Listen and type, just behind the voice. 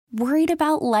Worried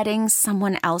about letting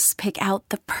someone else pick out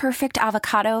the perfect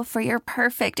avocado for your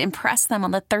perfect impress them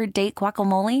on the third date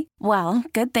guacamole? Well,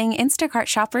 good thing Instacart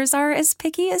shoppers are as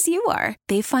picky as you are.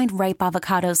 They find ripe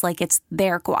avocados like it's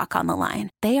their guac on the line.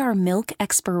 They are milk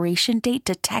expiration date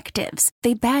detectives.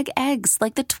 They bag eggs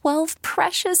like the 12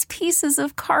 precious pieces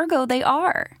of cargo they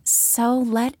are. So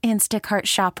let Instacart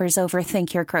shoppers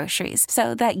overthink your groceries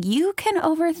so that you can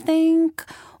overthink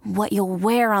what you'll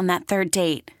wear on that third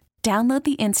date. Download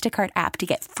the Instacart app to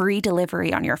get free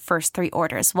delivery on your first 3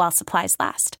 orders while supplies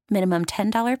last. Minimum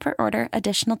 $10 per order.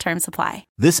 Additional terms apply.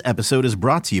 This episode is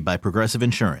brought to you by Progressive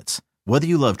Insurance. Whether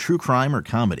you love true crime or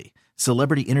comedy,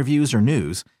 celebrity interviews or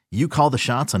news, you call the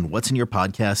shots on what's in your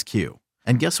podcast queue.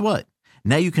 And guess what?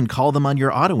 Now you can call them on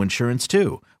your auto insurance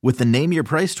too with the Name Your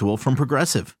Price tool from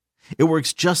Progressive. It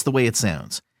works just the way it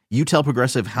sounds. You tell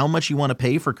Progressive how much you want to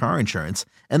pay for car insurance,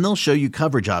 and they'll show you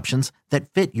coverage options that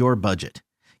fit your budget.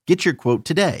 Get your quote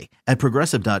today at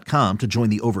Progressive.com to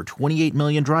join the over 28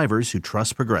 million drivers who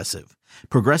trust Progressive.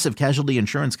 Progressive Casualty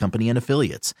Insurance Company and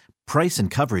Affiliates. Price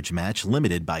and coverage match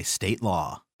limited by state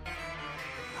law.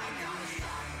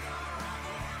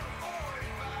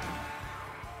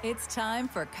 It's time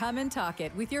for Come and Talk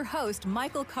It with your host,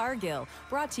 Michael Cargill,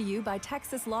 brought to you by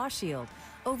Texas Law Shield.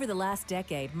 Over the last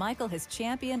decade, Michael has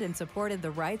championed and supported the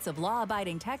rights of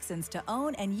law-abiding Texans to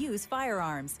own and use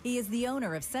firearms. He is the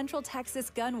owner of Central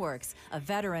Texas Gun Works, a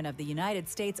veteran of the United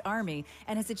States Army,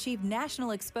 and has achieved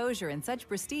national exposure in such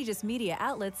prestigious media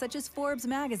outlets such as Forbes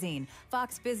Magazine,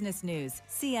 Fox Business News,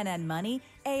 CNN Money,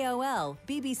 AOL,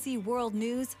 BBC World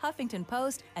News, Huffington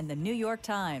Post, and the New York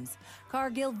Times.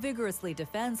 Cargill vigorously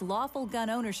defends lawful gun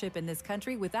ownership in this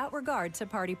country without regard to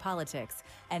party politics.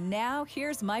 And now,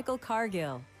 here's Michael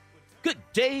Cargill. Good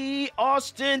day,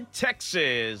 Austin,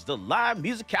 Texas, the live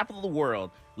music capital of the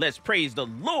world. Let's praise the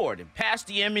Lord and pass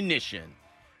the ammunition.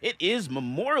 It is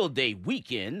Memorial Day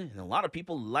weekend, and a lot of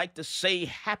people like to say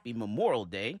Happy Memorial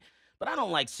Day, but I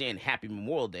don't like saying Happy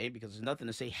Memorial Day because there's nothing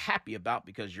to say happy about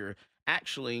because you're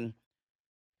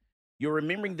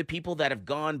remembering the people that have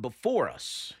gone before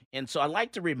us. And so I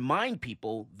like to remind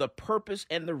people the purpose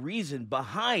and the reason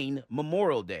behind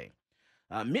Memorial Day.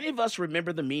 Many of us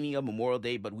remember the meaning of Memorial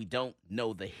Day, but we don't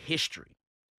know the history.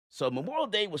 So Memorial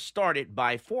Day was started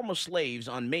by former slaves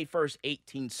on May 1st,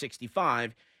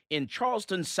 1865 in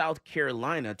Charleston, South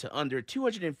Carolina, to under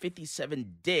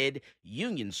 257 dead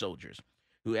Union soldiers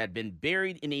who had been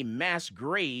buried in a mass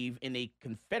grave in a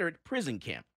Confederate prison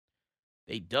camp.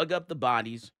 They dug up the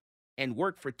bodies and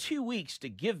worked for 2 weeks to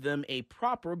give them a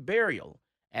proper burial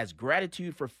as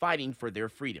gratitude for fighting for their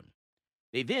freedom.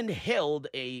 They then held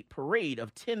a parade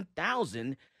of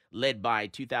 10,000, led by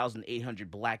 2,800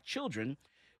 black children,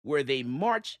 where they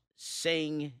marched,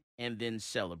 sang, and then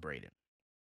celebrated.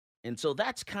 And so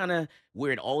that's kind of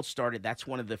where it all started. That's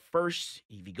one of the first,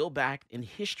 if you go back in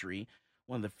history,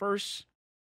 one of the first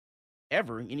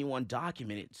ever anyone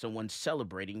documented someone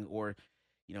celebrating or,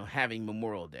 having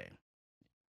Memorial Day.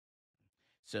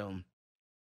 So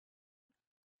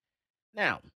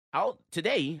now,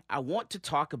 today, I want to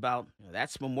talk about,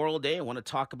 that's Memorial Day. I want to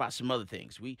talk about some other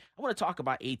things. I want to talk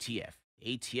about ATF.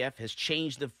 ATF has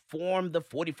changed the form, the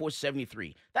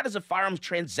 4473. That is a firearms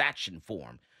transaction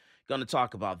form. Going to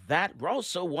talk about that. We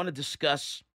also want to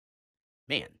discuss,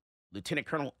 Lieutenant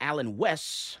Colonel Allen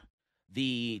West,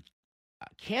 the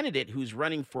candidate who's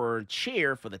running for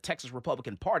chair for the Texas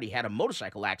Republican Party, had a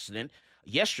motorcycle accident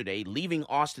yesterday, leaving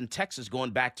Austin, Texas,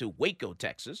 going back to Waco,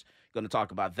 Texas. Going to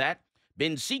talk about that.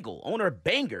 Ben Siegel, owner of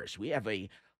Bangers. We have a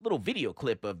little video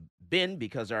clip of Ben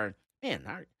because our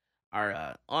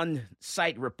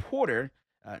on-site reporter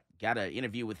got an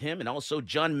interview with him, and also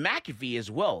John McAfee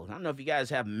as well. I don't know if you guys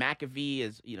have McAfee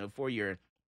as for your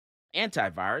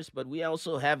antivirus, but we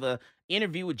also have a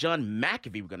interview with John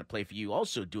McAfee we're going to play for you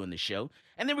also doing the show.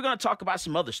 And then we're going to talk about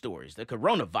some other stories, the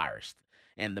coronavirus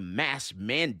and the mask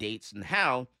mandates and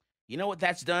how, what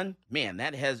that's done?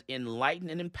 That has enlightened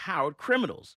and empowered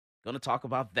criminals. Going to talk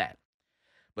about that.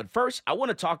 But first, I want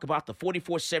to talk about the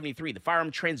 4473, the firearm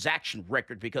transaction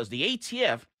record, because the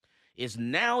ATF is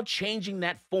now changing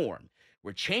that form.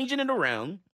 We're changing it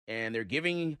around, and they're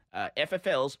giving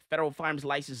FFLs, Federal Firearms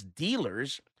License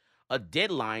Dealers, a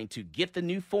deadline to get the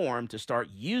new form to start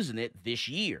using it this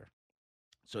year.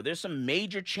 So there's some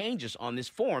major changes on this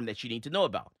form that you need to know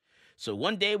about. So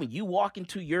one day when you walk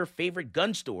into your favorite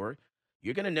gun store,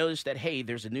 you're going to notice that, hey,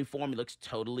 there's a new form. It looks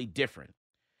totally different.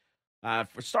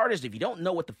 For starters, if you don't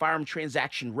know what the firearm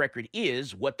transaction record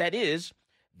is, what that is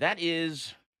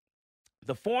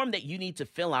the form that you need to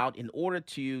fill out in order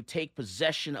to take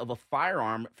possession of a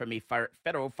firearm from a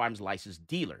federal firearms license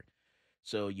dealer.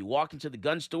 So you walk into the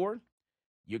gun store,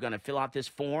 you're going to fill out this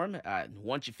form.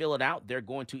 Once you fill it out, they're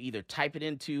going to either type it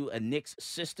into a NICS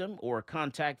system or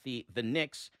contact the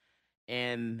NICS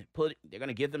and they're going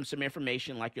to give them some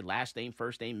information like your last name,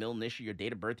 first name, middle initial, your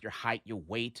date of birth, your height, your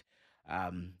weight.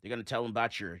 They're going to tell them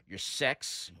about your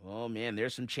sex. Oh, man,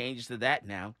 there's some changes to that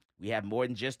now. We have more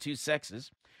than just two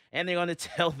sexes. And they're going to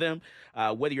tell them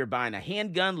whether you're buying a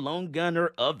handgun, loan gun,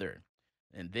 or other.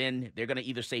 And then they're going to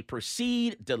either say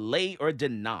proceed, delay, or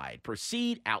denied.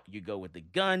 Proceed, out you go with the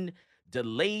gun.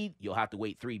 Delayed, you'll have to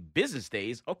wait 3 business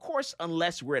days. Of course,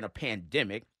 unless we're in a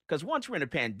pandemic, because once we're in a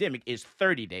pandemic, it's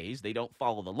 30 days. They don't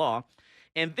follow the law.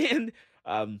 And then,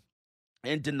 and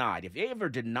denied. If they ever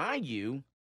deny you,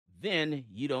 then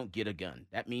you don't get a gun.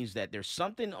 That means that there's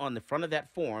something on the front of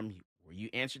that form where you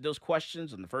answered those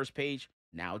questions on the first page.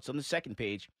 Now it's on the second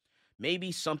page.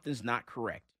 Maybe something's not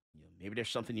correct. Maybe there's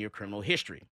something in your criminal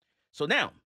history. So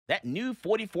now, that new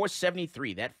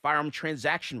 4473, that firearm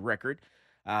transaction record,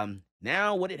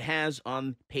 now what it has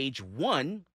on page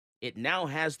 1, it now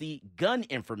has the gun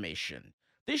information.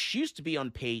 This used to be on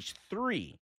page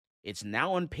 3. It's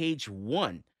now on page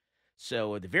 1.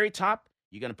 So at the very top,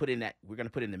 we're going to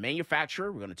put in the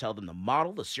manufacturer. We're going to tell them the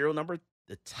model, the serial number,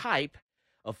 the type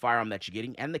of firearm that you're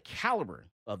getting, and the caliber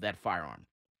of that firearm.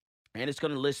 And it's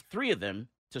going to list 3 of them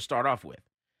to start off with.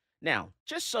 Now,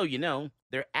 just so you know,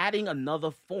 they're adding another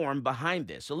form behind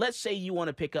this. So let's say you want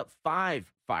to pick up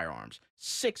 5 firearms,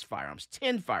 6 firearms,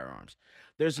 10 firearms.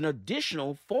 There's an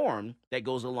additional form that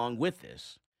goes along with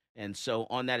this. And so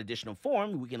on that additional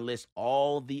form, we can list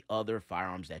all the other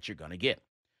firearms that you're going to get.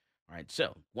 All right,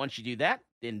 so once you do that,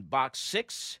 then box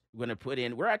 6, we're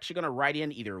actually going to write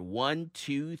in either 1,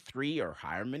 2, 3, or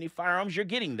however many firearms you're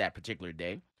getting that particular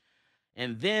day.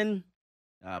 And then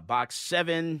box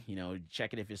 7,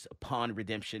 check it if it's upon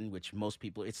redemption, which most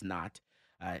people, it's not.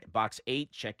 Box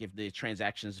 8, check if the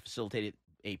transaction has facilitated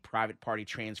a private party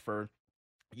transfer.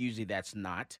 Usually that's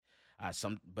not.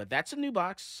 But that's a new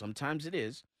box. Sometimes it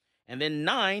is. And then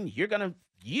 9,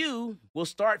 you will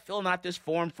start filling out this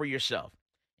form for yourself.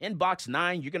 In box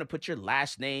 9, you're going to put your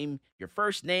last name, your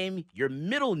first name, your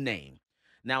middle name.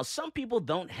 Now, some people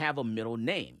don't have a middle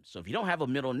name. So if you don't have a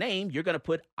middle name, you're going to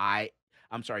put MNN.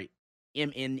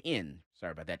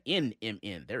 Sorry about that.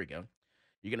 NMN. There we go.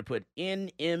 You're going to put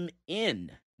NMN,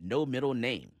 no middle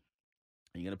name.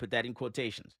 And you're going to put that in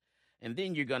quotations. And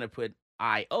then you're going to put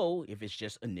IO if it's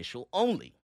just initial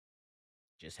only.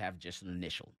 Just an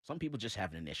initial. Some people just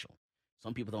have an initial.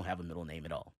 Some people don't have a middle name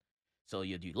at all. So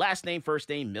you'll do last name, first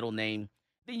name, middle name.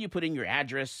 Then you put in your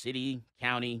address, city,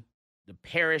 county, the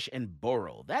parish, and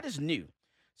borough. That is new.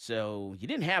 So you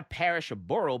didn't have parish or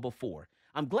borough before.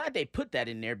 I'm glad they put that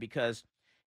in there because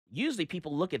usually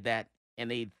people look at that and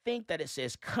they think that it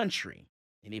says country.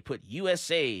 And they put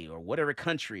USA or whatever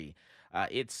country.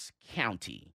 It's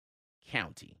county,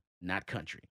 not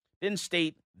country. Then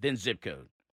state, then zip code.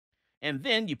 And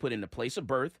then you put in the place of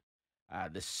birth,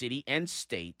 the city and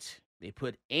state. They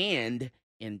put and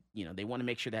in, they want to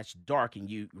make sure that's dark and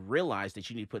you realize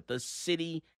that you need to put the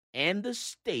city and the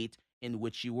state in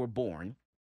which you were born.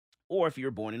 Or if you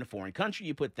were born in a foreign country,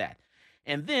 you put that.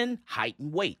 And then height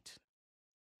and weight.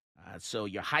 So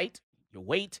your height, your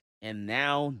weight, and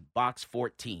now box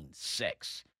 14,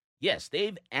 sex. Yes,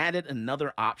 they've added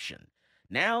another option.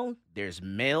 Now there's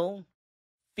male,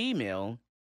 female,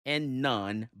 and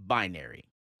non-binary.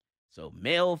 So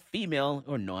male, female,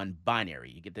 or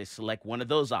non-binary. You get to select one of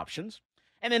those options.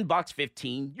 And then box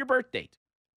 15, your birth date.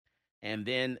 And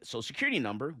then social security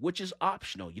number, which is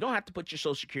optional. You don't have to put your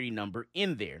social security number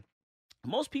in there.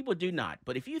 Most people do not.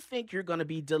 But if you think you're going to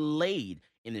be delayed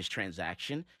in this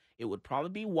transaction, it would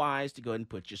probably be wise to go ahead and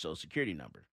put your social security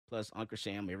number. Plus, Uncle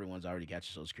Sam, everyone's already got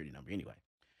your social security number anyway.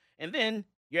 And then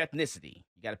your ethnicity.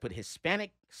 You got to put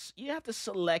Hispanic. You have to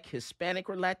select Hispanic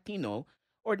or Latino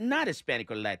or not Hispanic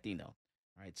or Latino.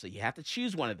 All right, so you have to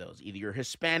choose one of those. Either you're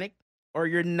Hispanic or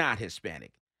you're not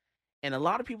Hispanic. And a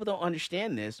lot of people don't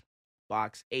understand this.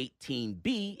 Box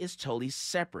 18B is totally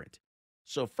separate.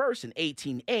 So first in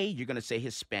 18A, you're going to say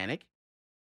Hispanic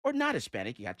or not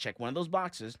Hispanic. You got to check one of those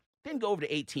boxes. Then go over to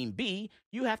 18B.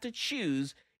 You have to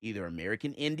choose either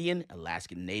American Indian,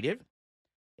 Alaskan Native,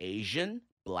 Asian,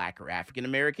 Black or African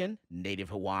American, Native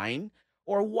Hawaiian,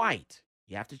 or white.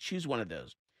 You have to choose one of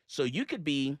those. So you could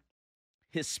be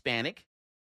Hispanic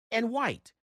and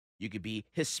white. You could be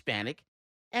Hispanic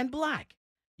and black.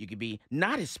 You could be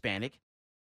not Hispanic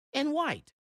and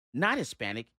white. Not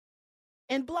Hispanic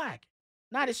and black.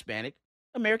 Not Hispanic,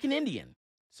 American Indian.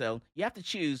 So you have to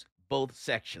choose both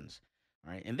sections.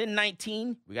 All right. And then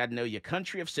 19, we got to know your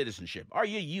country of citizenship. Are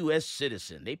you a U.S.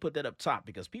 citizen? They put that up top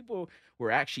because people were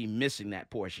actually missing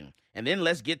that portion. And then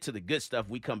let's get to the good stuff.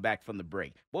 We come back from the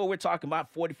break. Boy, we're talking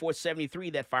about 4473,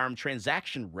 that firearm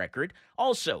transaction record.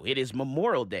 Also, it is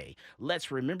Memorial Day. Let's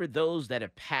remember those that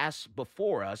have passed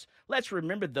before us. Let's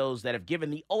remember those that have given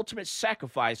the ultimate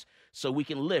sacrifice so we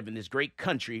can live in this great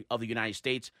country of the United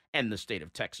States and the state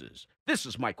of Texas. This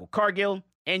is Michael Cargill,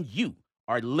 and you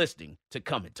are listening to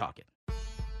Come and Talk It.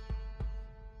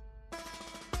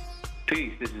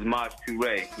 Peace, this is Maj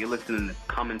Toure. You're listening to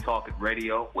Come and Talk It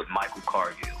Radio with Michael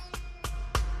Cargill.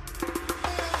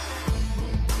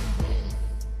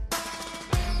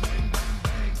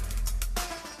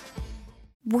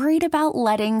 Worried about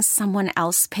letting someone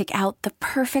else pick out the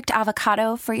perfect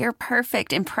avocado for your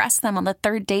perfect impress them on the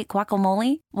third date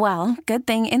guacamole? Well, good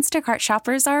thing Instacart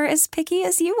shoppers are as picky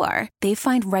as you are. They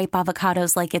find ripe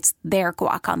avocados like it's their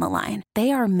guac on the line.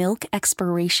 They are milk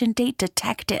expiration date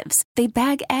detectives. They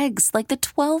bag eggs like the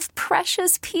 12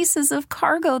 precious pieces of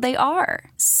cargo they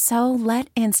are. So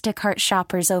let Instacart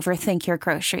shoppers overthink your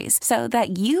groceries so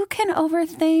that you can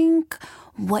overthink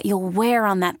what you'll wear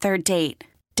on that third date.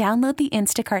 Download the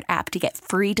Instacart app to get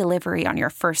free delivery on your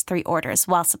first 3 orders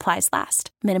while supplies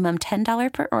last. Minimum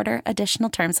 $10 per order. Additional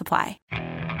terms apply.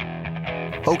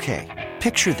 Okay,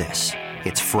 picture this.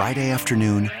 It's Friday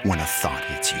afternoon when a thought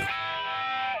hits you.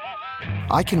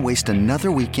 I can waste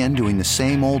another weekend doing the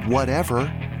same old whatever,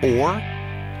 or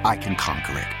I can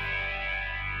conquer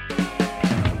it.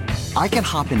 I can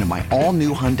hop into my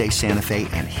all-new Hyundai Santa Fe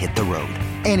and hit the road.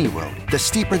 Any road. The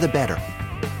steeper, the better.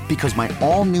 Because my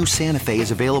all-new Santa Fe is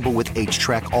available with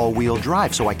H-Track all-wheel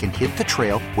drive, so I can hit the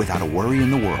trail without a worry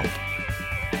in the world.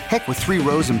 Heck, with 3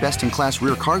 rows and best-in-class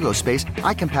rear cargo space,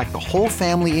 I can pack the whole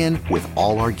family in with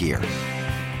all our gear.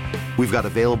 We've got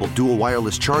available dual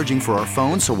wireless charging for our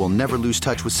phones, so we'll never lose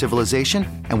touch with civilization,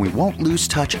 and we won't lose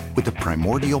touch with the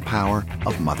primordial power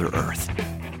of Mother Earth.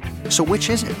 So which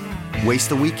is it? Waste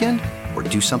the weekend or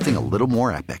do something a little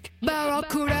more epic?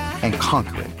 And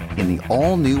conquer it in the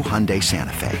all-new Hyundai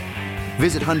Santa Fe.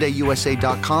 Visit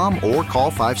HyundaiUSA.com or call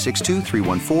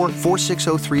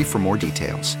 562-314-4603 for more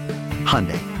details.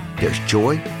 Hyundai, there's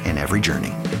joy in every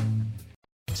journey.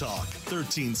 Talk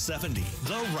 1370,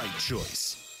 the right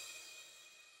choice.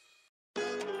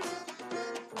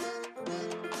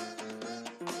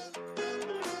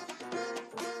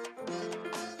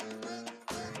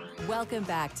 Welcome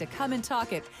back to Come and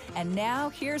Talk It. And now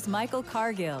here's Michael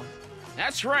Cargill.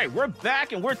 That's right. We're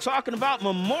back and we're talking about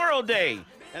Memorial Day.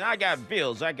 And I got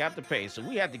bills I got to pay, so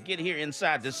we have to get here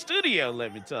inside the studio,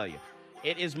 let me tell you.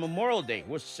 It is Memorial Day.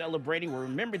 We're celebrating. We're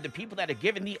remembering the people that have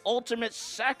given the ultimate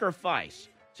sacrifice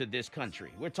to this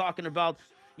country. We're talking about,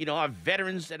 our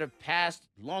veterans that have passed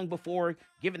long before,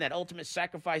 giving that ultimate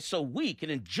sacrifice so we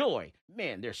can enjoy.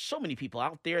 Man, there's so many people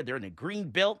out there. They're in the green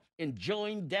belt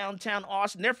enjoying downtown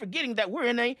Austin. They're forgetting that we're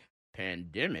in a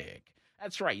pandemic.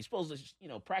 That's right. You're supposed to,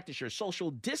 practice your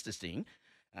social distancing.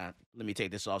 Let me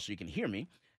take this off so you can hear me.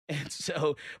 And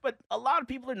so, but a lot of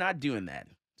people are not doing that.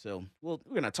 So we're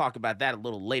going to talk about that a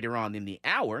little later on in the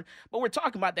hour. But we're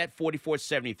talking about that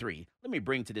 4473. Let me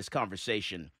bring to this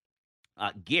conversation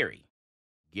Gary.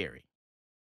 Gary.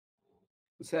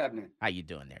 What's happening? How you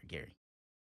doing there, Gary?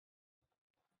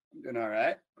 I'm doing all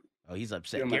right. Oh, he's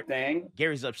upset. Doing my thing.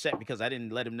 Gary's upset because I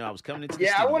didn't let him know I was coming into the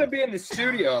studio. studio. I want to be in the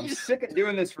studio. I'm sick of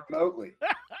doing this remotely.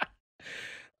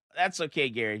 That's okay,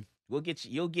 Gary. We'll get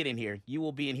you. You'll get in here. You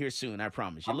will be in here soon. I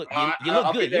promise. You look. You look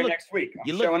I'll good. Be there next week.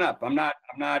 I'm showing up. I'm not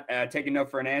taking no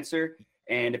for an answer.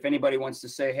 And if anybody wants to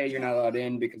say, "Hey, you're not allowed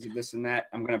in because of this and that,"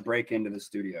 I'm gonna break into the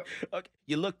studio. Okay.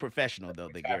 You look professional though,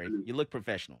 Gary. You look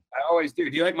professional. I always do.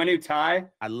 Do you like my new tie?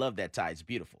 I love that tie. It's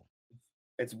beautiful.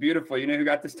 It's beautiful. You know who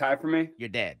got this tie for me? Your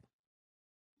dad.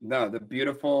 No, the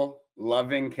beautiful,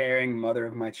 loving, caring mother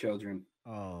of my children.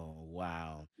 Oh,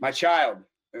 wow. My child.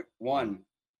 One.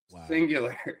 Wow.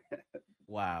 Singular.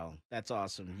 Wow. That's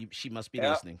awesome. She must be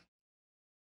listening.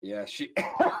 Yeah, she.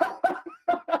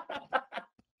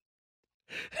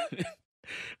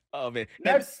 Oh, man.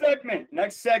 Next segment. Go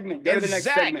to the next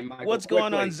Zach, segment, Michael. what's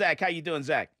going on, Zach? How you doing,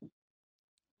 Zach?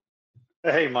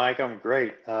 Hey, Mike, I'm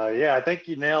great. Yeah, I think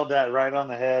you nailed that right on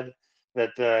the head.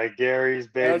 That Gary's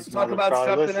baby let's talk about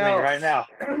probably something listening else right now.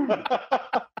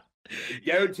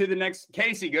 Go to the next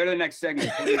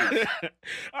segment, please.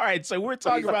 All right, so we're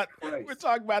talking about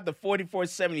the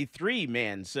 4473,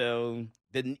 man. So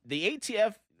the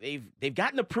ATF they've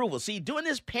gotten approval. See, during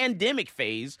this pandemic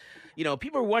phase,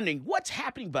 people are wondering what's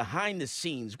happening behind the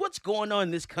scenes. What's going on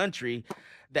in this country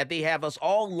that they have us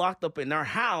all locked up in our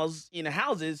houses,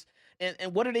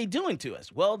 and what are they doing to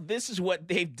us? Well, this is what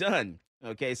they've done.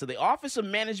 Okay, so the Office of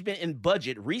Management and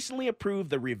Budget recently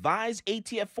approved the revised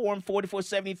ATF Form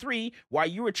 4473 while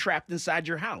you were trapped inside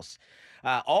your house.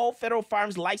 All federal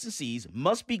firearms licensees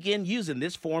must begin using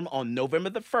this form on November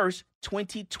the 1st,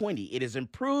 2020. It is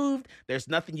improved. There's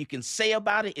nothing you can say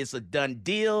about it. It's a done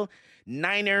deal.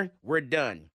 Niner, we're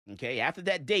done. Okay, after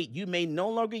that date, you may no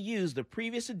longer use the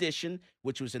previous edition,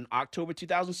 which was in October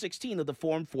 2016 of the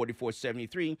Form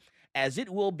 4473, as it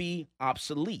will be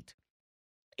obsolete.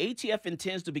 ATF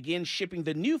intends to begin shipping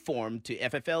the new form to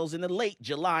FFLs in the late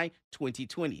July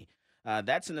 2020.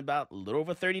 That's in about a little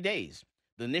over 30 days.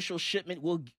 The initial shipment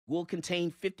will contain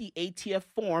 50 ATF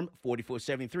Form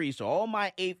 4473. So all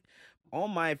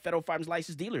my federal firearms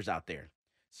license dealers out there.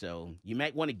 So you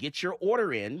might want to get your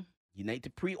order in. You need to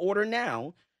pre-order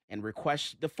now and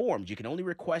request the forms. You can only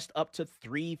request up to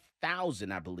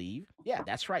 3,000, I believe. Yeah,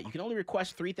 that's right. You can only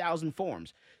request 3,000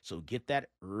 forms. So get that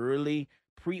early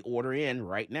pre-order in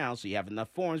right now so you have enough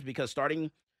forms, because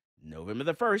starting November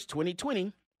the 1st,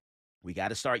 2020, we got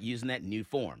to start using that new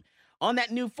form. On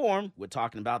that new form we're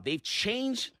talking about, they've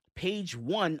changed page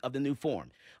 1 of the new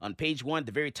form. On page 1 at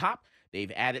the very top,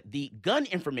 they've added the gun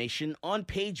information on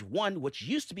page 1, which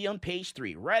used to be on page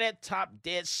 3, right at top,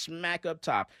 dead smack up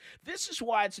top. This is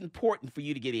why it's important for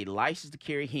you to get a license to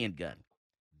carry handgun.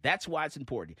 That's why it's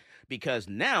important, because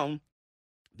now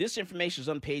this information is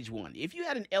on page 1. If you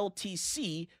had an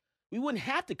LTC, we wouldn't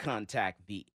have to contact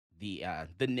the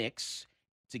NICS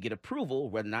to get approval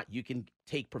whether or not you can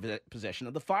take possession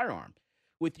of the firearm.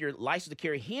 With your license to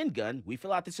carry handgun, we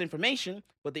fill out this information,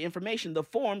 but the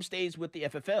form stays with the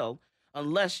FFL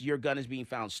unless your gun is being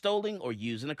found stolen or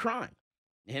used in a crime.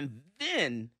 And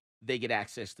then they get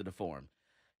access to the form,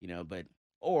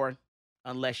 or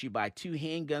unless you buy 2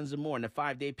 handguns or more in a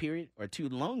 5-day period, or 2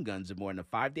 long guns or more in a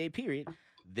 5-day period,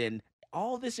 then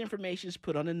all this information is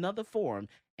put on another form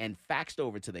and faxed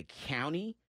over to the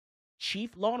county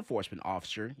chief law enforcement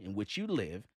officer in which you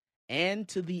live and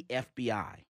to the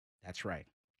FBI. That's right.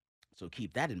 So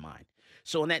keep that in mind.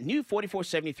 So in that new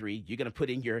 4473, you're going to put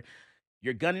in your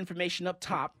gun information up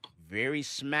top, very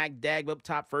smack dab up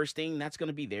top, first thing that's going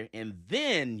to be there. And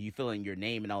then you fill in your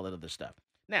name and all that other stuff.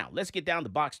 Now, let's get down to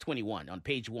box 21 on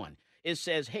page 1. It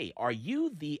says, hey, are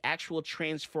you the actual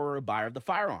transfer or buyer of the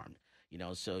firearm?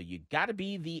 So you got to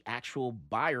be the actual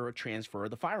buyer or transfer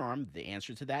of the firearm. The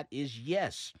answer to that is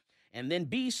yes. And then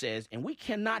B says, and we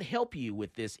cannot help you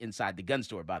with this inside the gun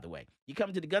store, by the way. You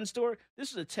come to the gun store,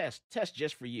 this is a test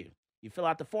just for you. You fill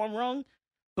out the form wrong,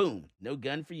 boom, no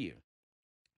gun for you.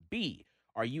 B,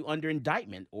 are you under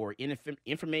indictment or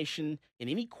information in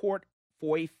any court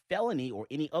for a felony or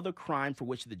any other crime for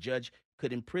which the judge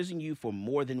could imprison you for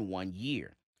more than 1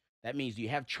 year? That means you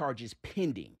have charges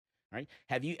pending. Right?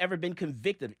 Have you ever been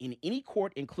convicted in any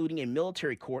court, including a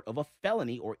military court, of a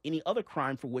felony or any other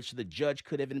crime for which the judge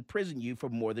could have imprisoned you for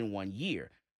more than 1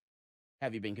 year?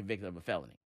 Have you been convicted of a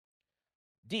felony?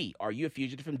 D, are you a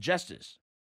fugitive from justice?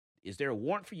 Is there a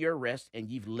warrant for your arrest and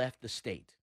you've left the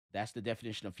state? That's the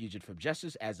definition of fugitive from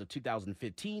justice as of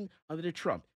 2015 under the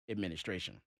Trump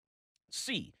administration.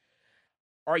 C,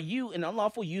 are you an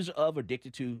unlawful user of or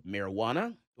addicted to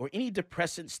marijuana or any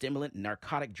depressant, stimulant,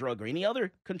 narcotic drug, or any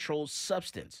other controlled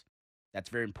substance? That's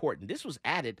very important. This was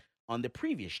added on the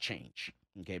previous change,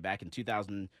 back in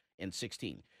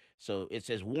 2016. So it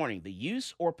says, warning, the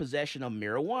use or possession of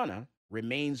marijuana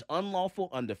remains unlawful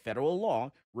under federal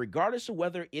law, regardless of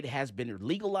whether it has been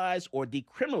legalized or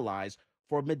decriminalized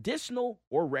for medicinal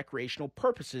or recreational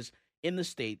purposes in the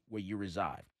state where you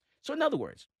reside. So in other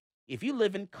words, if you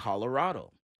live in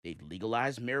Colorado, they've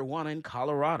legalized marijuana in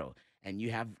Colorado, and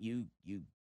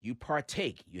you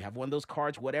partake, you have one of those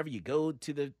cards, whatever, you go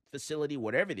to the facility,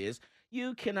 whatever it is,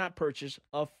 you cannot purchase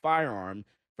a firearm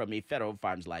from a federal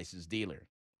firearms license dealer.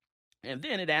 And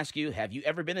then it asks you, have you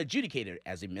ever been adjudicated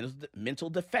as a mental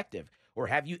defective, or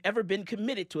have you ever been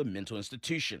committed to a mental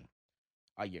institution?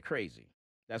 Are you crazy?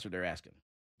 That's what they're asking.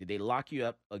 Did they lock you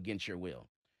up against your will?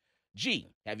 G,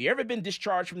 have you ever been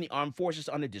discharged from the armed forces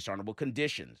under dishonorable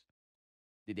conditions?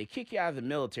 Did they kick you out of the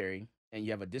military and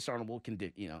you have a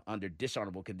under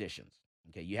dishonorable conditions?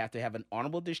 Okay, you have to have an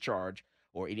honorable discharge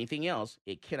or anything else.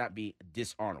 It cannot be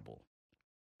dishonorable.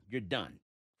 You're done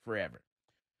forever.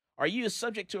 Are you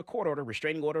subject to a court order,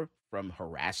 restraining order from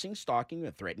harassing, stalking,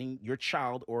 or threatening your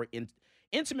child or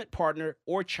intimate partner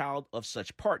or child of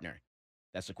such partner?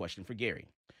 That's a question for Gary.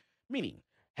 Meaning,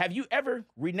 have you ever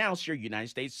renounced your United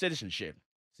States citizenship?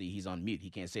 See, he's on mute. He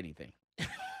can't say anything.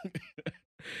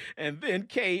 And then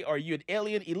K, are you an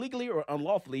alien illegally or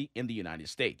unlawfully in the United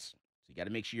States? So you got to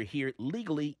make sure you're here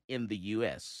legally in the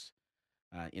U.S.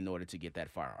 In order to get that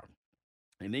firearm.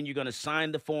 And then you're going to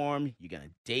sign the form. You're going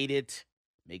to date it,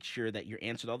 Make sure that you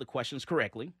answered all the questions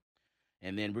correctly.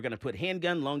 And then we're going to put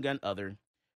handgun, long gun, other.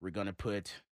 We're going to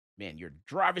put, your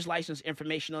driver's license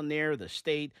information on there, the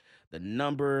state, the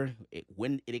number,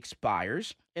 when it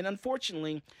expires. And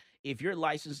unfortunately, if your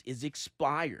license is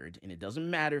expired, and it doesn't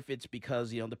matter if it's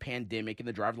because, the pandemic and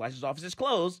the driver's license office is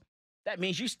closed, that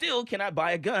means you still cannot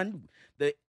buy a gun.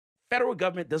 The federal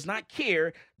government does not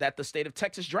care that the state of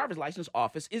Texas driver's license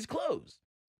office is closed.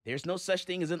 There's no such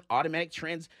thing as an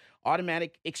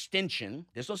automatic extension.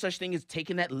 There's no such thing as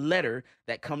taking that letter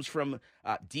that comes from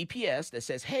DPS that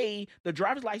says, hey, the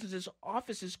driver's license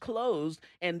office is closed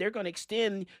and they're going to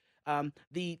extend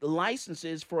the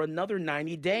licenses for another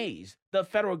 90 days. The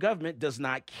federal government does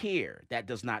not care. That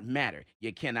does not matter.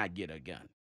 You cannot get a gun.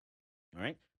 All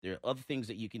right? There are other things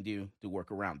that you can do to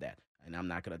work around that, and I'm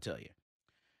not going to tell you.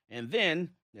 And then,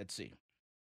 let's see.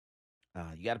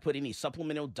 You got to put any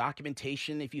supplemental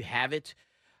documentation if you have it,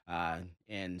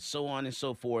 and so on and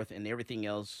so forth, and everything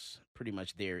else pretty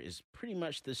much there is pretty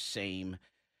much the same.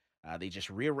 They just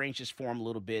rearrange this form a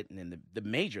little bit, and then the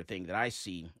major thing that I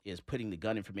see is putting the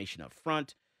gun information up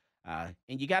front. And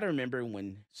you got to remember,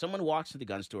 when someone walks to the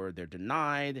gun store, they're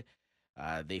denied.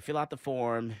 They fill out the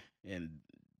form, and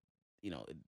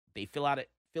they fill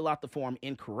out the form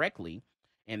incorrectly,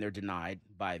 and they're denied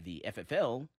by the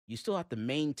FFL. You still have to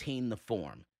maintain the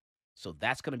form. So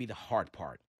that's going to be the hard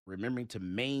part, remembering to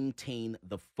maintain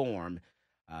the form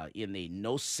in a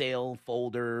no sale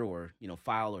folder or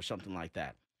file or something like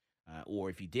that. Or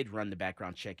if you did run the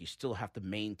background check, you still have to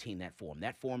maintain that form.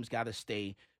 That form's got to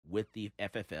stay with the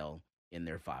FFL in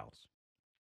their files.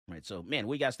 All right, so, what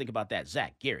do you guys think about that?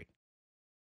 Zach, Gary.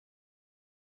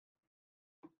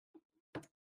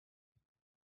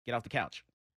 Get off the couch.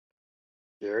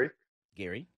 Gary.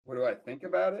 What do I think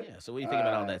about it? Yeah, so what do you think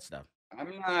about all that stuff?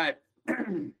 I'm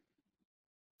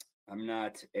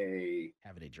not a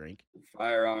having a drink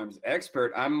firearms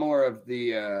expert. I'm more of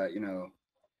the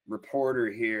reporter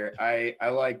here. I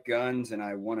like guns and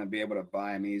I want to be able to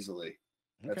buy them easily.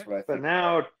 That's what I think.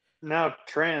 But now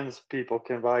trans people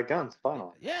can buy guns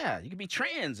finally. Yeah, you can be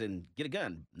trans and get a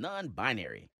gun.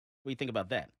 Non-binary. What do you think about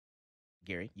that,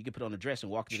 Gary? You can put on a dress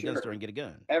and walk into the gun store and get a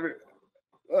gun.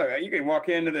 Look, you can walk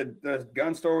into the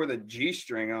gun store with a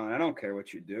G-string on. I don't care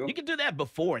what you do. You can do that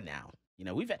before now.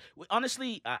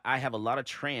 Honestly, I have a lot of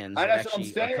trans. That's what I'm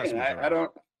saying.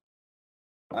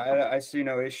 I see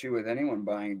no issue with anyone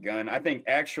buying a gun. I think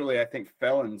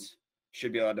felons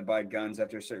should be allowed to buy guns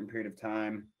after a certain period of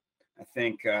time. I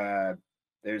think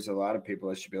there's a lot of people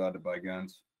that should be allowed to buy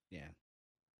guns.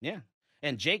 Yeah.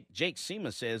 And Jake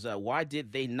Sema says, why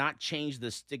did they not change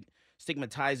the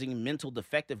stigmatizing mental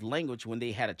defective language when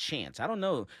they had a chance? I don't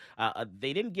know.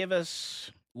 They didn't give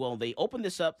us. Well, they opened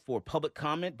this up for public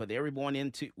comment, but we went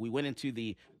into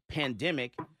the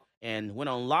pandemic and went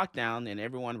on lockdown, and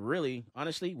everyone really,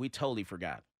 honestly, we totally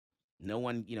forgot. No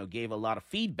one, gave a lot of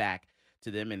feedback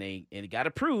to them, and it got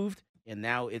approved, and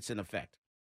now it's in effect.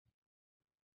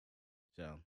 So,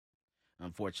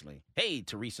 unfortunately, hey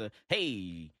Teresa,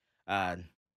 hey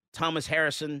Thomas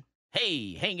Harrison,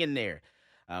 hey, hang in there.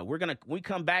 When we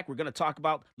come back, we're gonna talk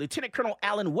about Lieutenant Colonel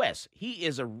Allen West. He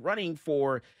is running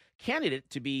for candidate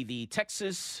to be the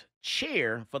Texas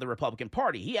chair for the Republican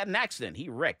Party. He had an accident. He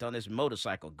wrecked on his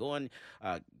motorcycle going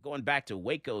back to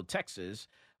Waco, Texas.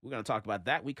 We're going to talk about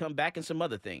that. We come back and some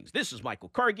other things. This is Michael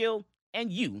Cargill,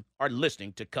 and you are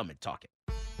listening to Come and Talk It.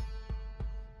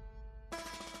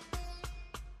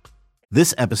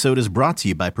 This episode is brought to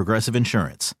you by Progressive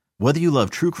Insurance. Whether you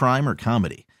love true crime or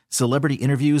comedy, celebrity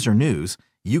interviews or news,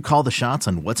 you call the shots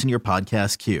on what's in your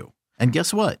podcast queue. And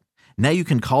guess what? Now you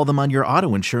can call them on your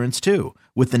auto insurance too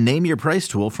with the Name Your Price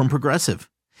tool from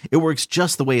Progressive. It works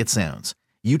just the way it sounds.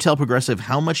 You tell Progressive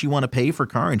how much you want to pay for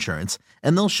car insurance,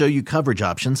 and they'll show you coverage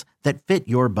options that fit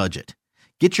your budget.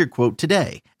 Get your quote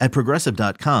today at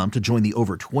Progressive.com to join the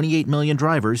over 28 million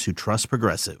drivers who trust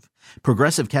Progressive.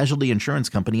 Progressive Casualty Insurance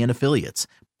Company and Affiliates.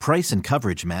 Price and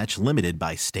coverage match limited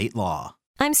by state law.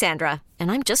 I'm Sandra,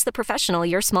 and I'm just the professional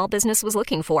your small business was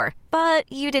looking for.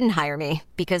 But you didn't hire me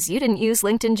because you didn't use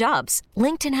LinkedIn Jobs.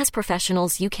 LinkedIn has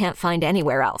professionals you can't find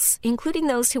anywhere else, including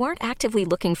those who aren't actively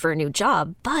looking for a new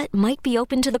job, but might be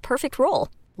open to the perfect role,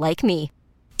 like me.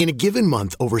 In a given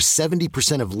month, over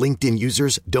 70% of LinkedIn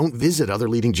users don't visit other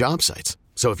leading job sites.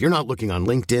 So if you're not looking on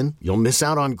LinkedIn, you'll miss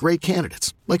out on great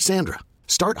candidates like Sandra.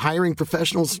 Start hiring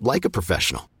professionals like a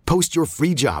professional. Post your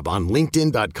free job on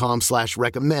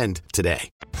linkedin.com/recommend today.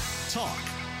 Talk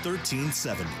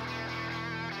 1370.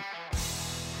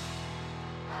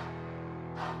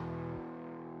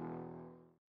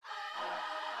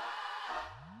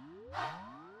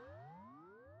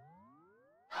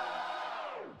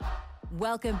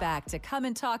 Welcome back to Come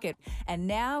and Talk It. And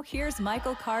now here's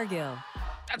Michael Cargill.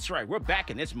 That's right. We're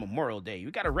back, and it's Memorial Day. We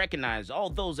got to recognize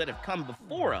all those that have come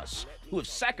before us who have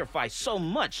sacrificed so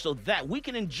much so that we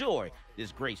can enjoy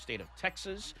this great state of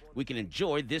Texas. We can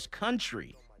enjoy this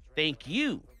country. Thank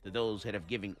you to those that have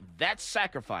given that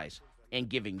sacrifice and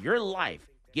giving your life,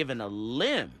 given a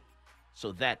limb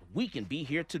so that we can be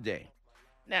here today.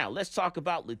 Now, let's talk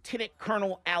about Lieutenant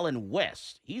Colonel Allen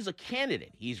West. He's a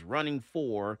candidate. He's running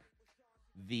for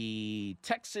the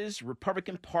Texas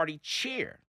Republican Party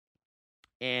chair.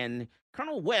 And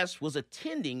Colonel West was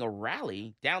attending a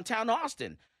rally downtown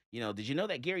Austin. You know, did you know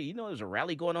that, Gary? You know there was a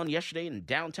rally going on yesterday in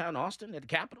downtown Austin at the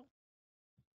Capitol?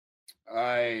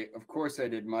 Of course I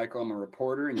did, Michael. I'm a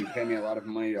reporter, and you pay me a lot of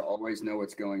money to always know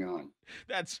what's going on.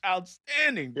 That's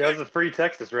outstanding. Yeah, it was a free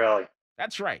Texas rally.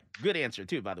 That's right. Good answer,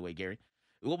 too, by the way, Gary.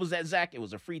 What was that, Zach? It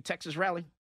was a free Texas rally?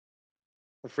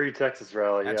 A free Texas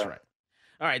rally, That's yeah. right.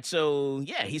 All right, so,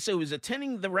 yeah, he was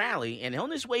attending the rally, and on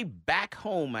his way back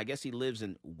home, I guess he lives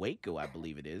in Waco, I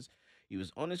believe it is. He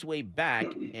was on his way back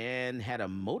and had a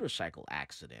motorcycle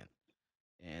accident.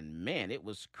 And, man, it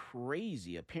was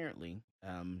crazy, apparently.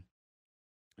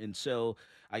 And so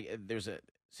there's a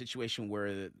situation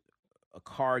where a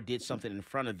car did something in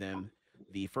front of them.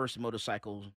 The first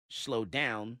motorcycle slowed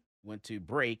down, went to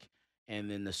brake, and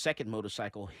then the second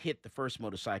motorcycle hit the first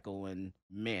motorcycle, and,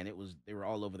 man, they were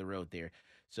all over the road there.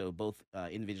 So both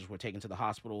individuals were taken to the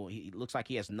hospital. He looks like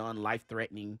he has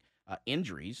non-life-threatening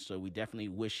injuries, so we definitely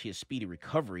wish his speedy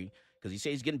recovery because he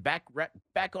says he's getting back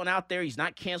on out there. He's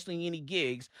not canceling any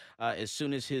gigs as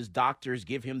soon as his doctors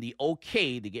give him the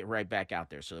okay to get right back out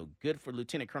there. So good for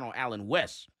Lieutenant Colonel Allen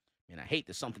West. And I hate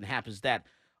that something happens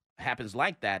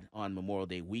like that on Memorial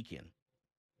Day weekend.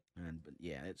 But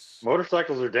yeah,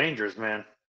 motorcycles are dangerous, man.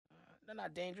 They're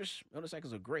not dangerous.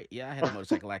 Motorcycles are great. Yeah, I had a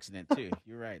motorcycle accident too.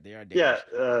 You're right. They are dangerous.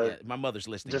 Yeah, my mother's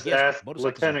listening. Just ask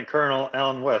Lieutenant Colonel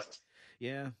Allen West.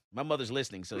 Yeah, my mother's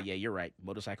listening. So yeah, you're right.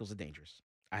 Motorcycles are dangerous.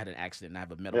 I had an accident and I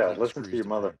have a medical. Yeah, listen to your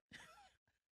mother.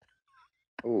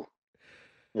 Ooh.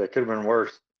 Yeah, it could have been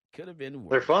worse. Could have been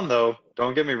worse. They're fun though.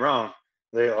 Don't get me wrong.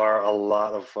 They are a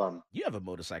lot of fun. You have a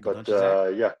motorcycle, but,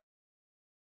 don't you, Zach?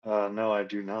 Yeah. No, I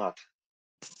do not.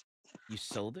 You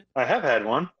sold it? I have had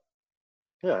one.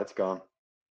 Yeah, it's gone.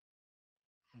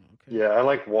 Okay. Yeah, I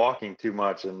like walking too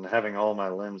much and having all my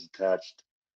limbs attached.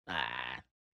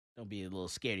 Don't be a little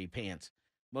scaredy pants.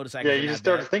 Motorcycle. Yeah, you just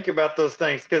start to think about those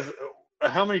things because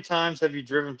how many times have you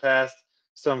driven past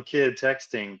some kid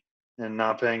texting and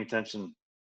not paying attention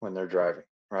when they're driving,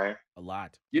 right? A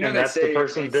lot. You know, and that's the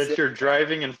person that you're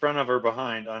driving in front of or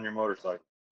behind on your motorcycle.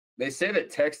 They say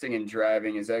that texting and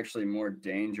driving is actually more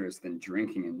dangerous than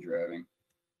drinking and driving.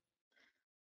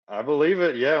 I believe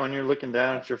it. Yeah, when you're looking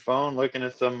down at your phone, looking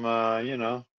at some,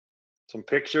 some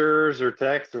pictures or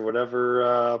text or whatever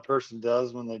a person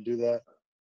does when they do that.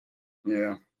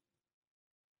 Yeah.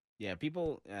 Yeah,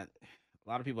 people. A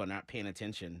lot of people are not paying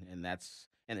attention, and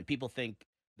then people think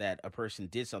that a person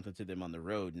did something to them on the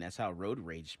road, and that's how road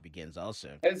rage begins.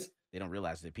 Also, they don't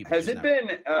realize that people. Has it been?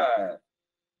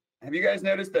 Have you guys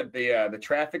noticed that the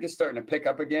traffic is starting to pick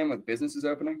up again with businesses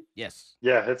opening? Yes.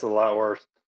 Yeah, it's a lot worse.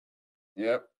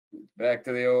 Yep. Back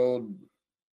to the old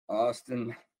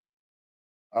Austin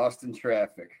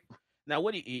traffic. Now,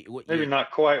 maybe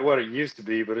not quite what it used to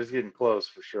be, but it's getting close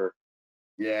for sure.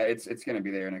 Yeah, it's going to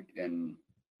be there and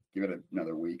give it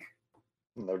another week.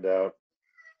 No doubt.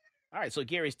 All right, so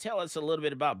Gary, tell us a little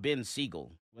bit about Ben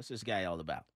Siegel. What's this guy all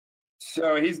about?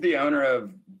 So he's the owner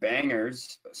of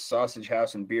Bangers, a sausage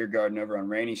house and beer garden over on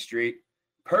Rainey Street.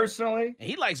 Personally, and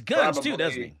he likes guns too,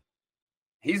 doesn't he?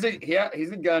 He's a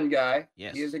gun guy.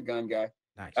 Yes, he is a gun guy.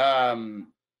 Nice.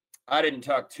 I didn't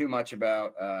talk too much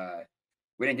about.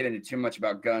 We didn't get into too much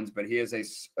about guns, but he is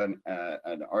an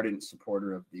ardent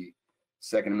supporter of the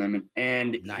Second Amendment,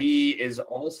 and he is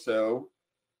also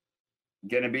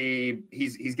going to be.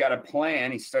 He's got a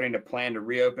plan. He's starting to plan to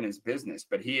reopen his business,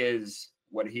 but he is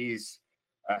what he's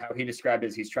how he described it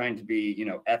is he's trying to be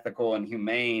ethical and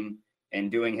humane and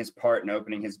doing his part in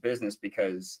opening his business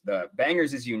because the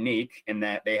Bangers is unique in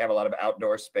that they have a lot of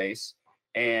outdoor space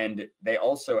and they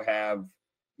also have,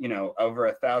 over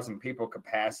 1,000 people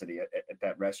capacity at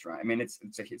that restaurant. I mean, it's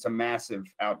a massive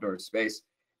outdoor space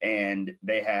and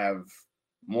they have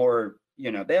more,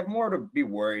 they have more to be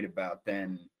worried about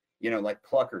than, like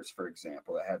Pluckers, for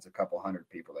example, that has a couple hundred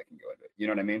people that can go into it. You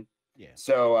know what I mean? Yeah.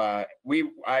 So I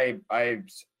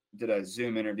did a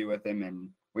Zoom interview with him and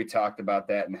we talked about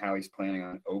that and how he's planning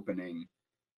on opening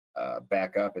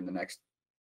back up in the next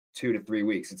 2 to 3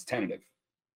 weeks. It's tentative.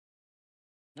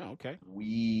 Oh, okay.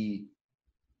 We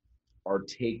are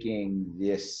taking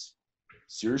this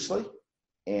seriously.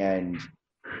 And,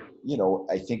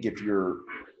 I think if you're,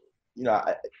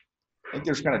 I think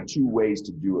there's kind of two ways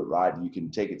to do it, right? You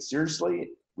can take it seriously,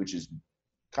 which is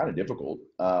kind of difficult,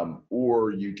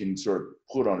 or you can sort of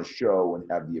put on a show and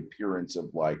have the appearance of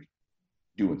like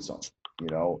doing something,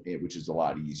 which is a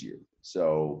lot easier.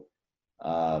 So,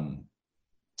 right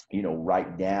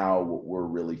now what we're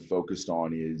really focused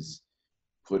on is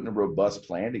putting a robust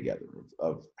plan together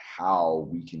of how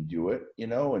we can do it,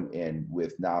 and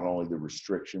with not only the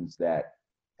restrictions that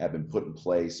have been put in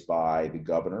place by the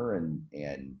governor and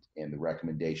the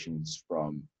recommendations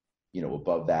from,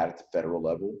 above that at the federal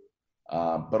level,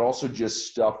 but also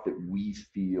just stuff that we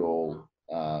feel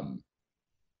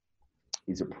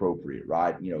is appropriate,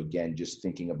 right? Again, just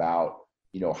thinking about,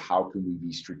 how can we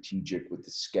be strategic with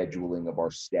the scheduling of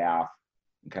our staff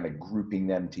and kind of grouping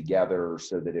them together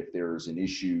so that if there's an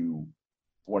issue,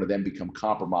 one of them become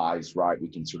compromised, right, we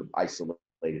can sort of isolate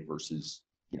it versus,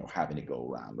 having to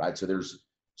go around, right? So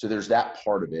there's that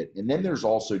part of it. And then there's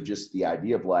also just the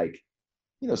idea of like,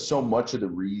 so much of the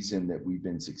reason that we've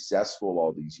been successful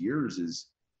all these years is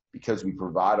because we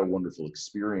provide a wonderful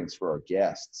experience for our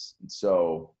guests. And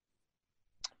so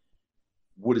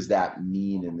what does that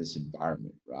mean in this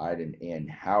environment, right? And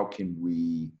how can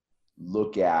we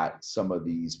look at some of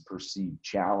these perceived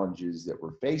challenges that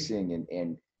we're facing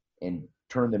and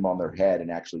turn them on their head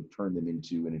and actually turn them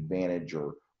into an advantage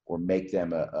or make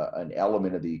them an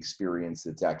element of the experience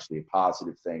that's actually a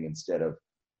positive thing instead of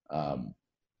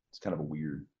it's kind of a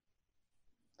weird,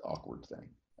 awkward thing.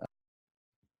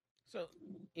 So,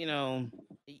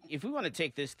 if we want to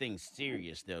take this thing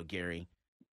serious, though, Gary,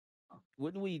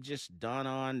 wouldn't we just don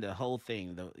on the whole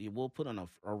thing? We'll put on a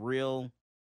real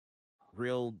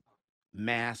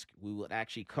mask. We would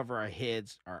actually cover our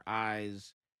heads, our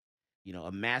eyes,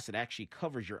 a mask that actually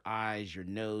covers your eyes, your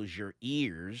nose, your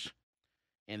ears,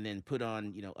 and then put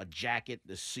on, a jacket,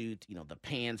 the suit, the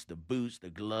pants, the boots, the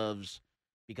gloves.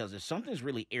 Because if something's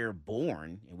really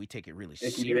airborne and we take it really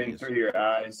serious, it can get in through your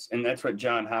eyes, and that's what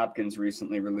John Hopkins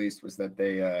recently released was that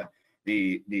they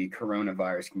the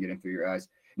coronavirus can get in through your eyes.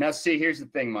 Now, see, here's the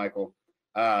thing, Michael.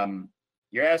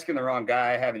 You're asking the wrong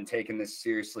guy. I haven't taken this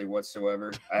seriously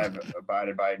whatsoever. I have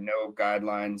abided by no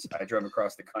guidelines. I drove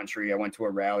across the country. I went to a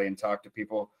rally and talked to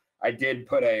people. I did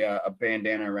put a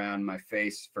bandana around my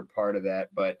face for part of that,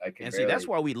 but I can. And see, that's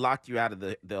why we locked you out of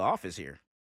the office here.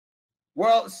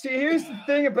 Well, see, here's the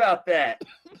thing about that.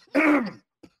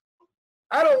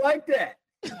 I don't like that.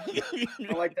 I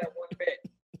don't like that one bit.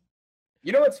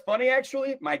 You know what's funny,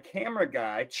 actually? My camera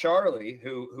guy, Charlie,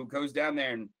 who goes down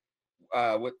there and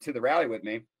to the rally with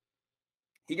me,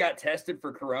 he got tested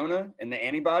for corona and the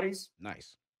antibodies.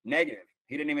 Nice. Negative.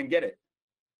 He didn't even get it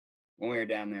when we were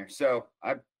down there. So,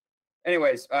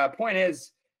 point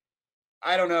is,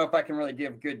 I don't know if I can really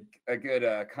give a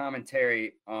good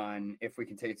commentary on if we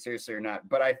can take it seriously or not.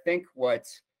 But I think what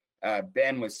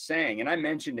Ben was saying, and I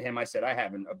mentioned to him, I said, I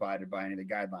haven't abided by any of the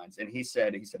guidelines. And he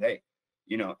said, hey,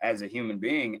 as a human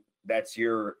being, that's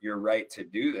your right to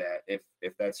do that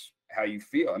if that's how you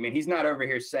feel. I mean, he's not over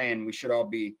here saying we should all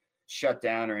be shut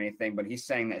down or anything, but he's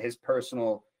saying that his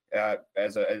personal,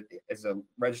 as a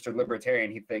registered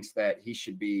libertarian, he thinks that he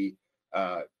should be,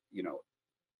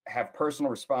 have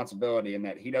personal responsibility and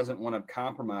that he doesn't want to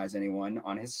compromise anyone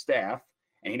on his staff,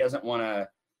 and he doesn't want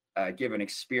to give an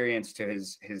experience to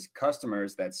his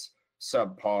customers that's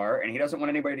subpar, and he doesn't want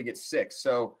anybody to get sick.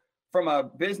 So from a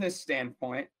business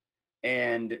standpoint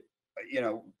and,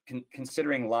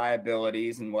 considering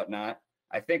liabilities and whatnot,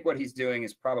 I think what he's doing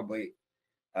is probably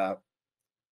a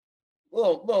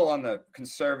little on the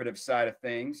conservative side of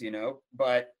things,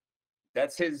 but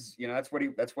that's his,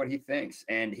 that's what he thinks.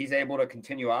 And he's able to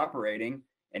continue operating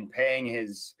and paying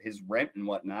his rent and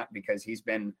whatnot because he's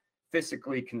been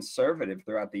fiscally conservative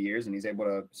throughout the years, and he's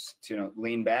able to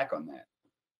lean back on that.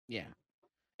 Yeah.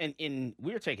 And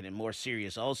we're taking it more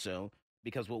serious also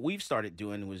because what we've started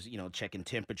doing was, checking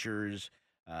temperatures,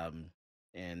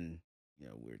 and,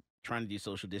 we're trying to do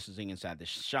social distancing inside the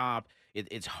shop.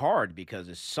 It's hard because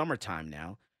it's summertime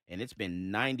now, and it's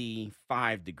been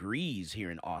 95 degrees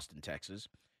here in Austin, Texas.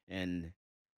 And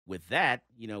with that,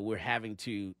 we're having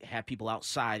to have people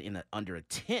outside under a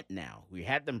tent now. We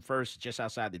had them first just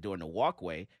outside the door in the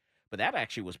walkway, but that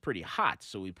actually was pretty hot.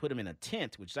 So we put them in a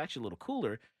tent, which is actually a little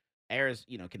cooler. Air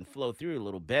can flow through a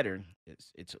little better.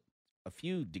 It's a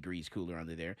few degrees cooler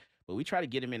under there, but we try to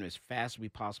get them in as fast as we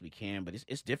possibly can. But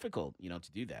it's difficult,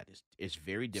 to do that. It's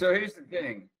very difficult. So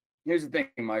here's the thing,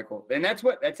 Michael, and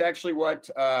that's actually what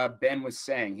Ben was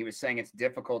saying. He was saying it's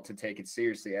difficult to take it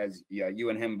seriously, as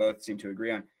you and him both seem to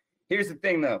agree on. Here's the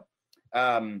thing, though.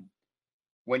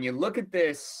 When you look at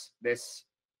this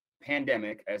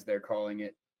pandemic, as they're calling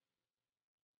it,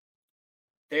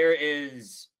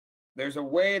 there's a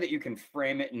way that you can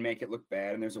frame it and make it look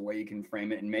bad, and there's a way you can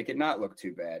frame it and make it not look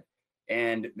too bad.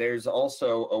 And there's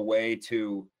also a way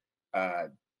to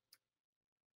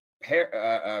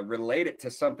relate it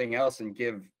to something else and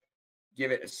give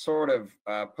it a sort of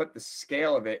put the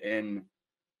scale of it in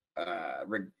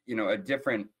a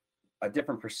different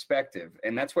perspective.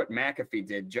 And that's what McAfee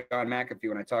did. John McAfee,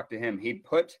 when I talked to him, he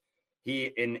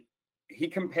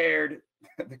compared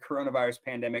the coronavirus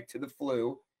pandemic to the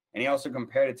flu, and he also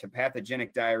compared it to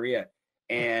pathogenic diarrhea.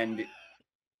 And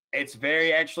it's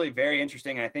very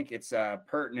interesting. And I think it's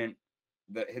pertinent.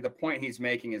 The point he's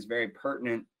making is very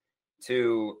pertinent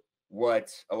to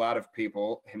what a lot of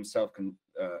people, himself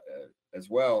as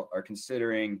well, are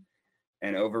considering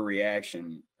an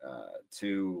overreaction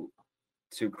to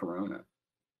corona.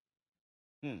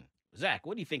 Zach,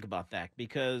 what do you think about that?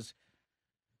 Because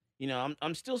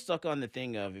I'm still stuck on the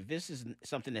thing of, if this is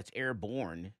something that's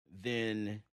airborne,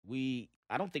 then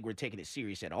I don't think we're taking it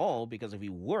serious at all, because if we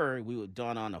were, we would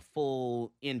don on a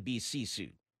full NBC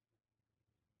suit.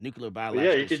 Nuclear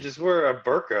biological you could suit. just wear a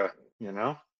burqa,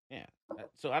 Yeah.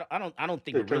 So I don't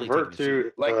think we're really convert taking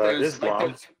it to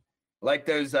serious. Like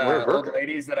those old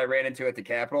ladies that I ran into at the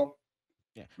Capitol.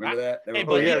 Yeah. Remember that? They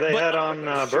had on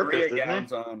burqas, didn't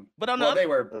they? On. But they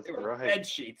were right. bed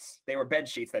sheets. They were bed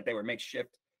sheets that they were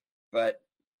makeshift, but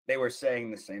they were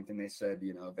saying the same thing. They said,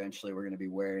 eventually we're going to be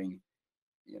wearing,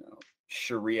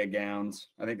 Sharia gowns.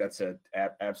 I think that's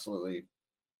absolutely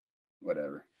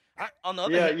whatever. On the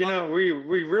other hand, we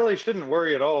really shouldn't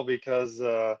worry at all, because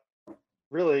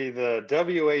really the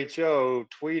WHO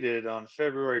tweeted on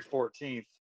February 14th.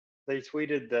 They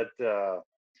tweeted that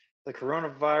the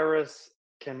coronavirus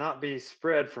cannot be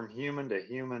spread from human to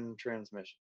human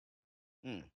transmission.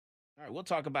 All right, we'll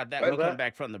talk about that when we come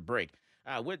back from the break.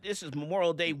 This is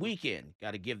Memorial Day weekend.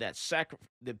 Got to give that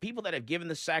the people that have given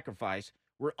the sacrifice,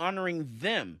 we're honoring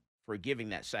them for giving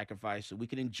that sacrifice so we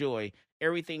can enjoy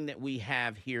everything that we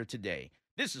have here today.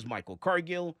 This is Michael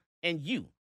Cargill, and you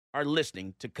are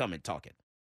listening to Come and Talk It.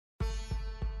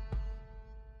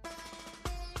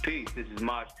 Peace, this is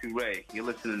Maj Toure. You're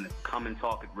listening to Come and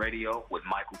Talk It Radio with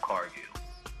Michael Cargill.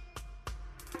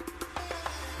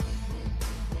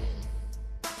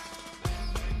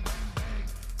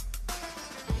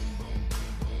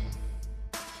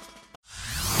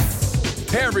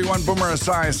 Hey everyone, Boomer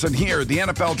Esiason here. The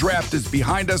NFL Draft is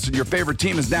behind us, and your favorite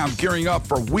team is now gearing up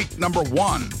for week number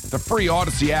 1. The free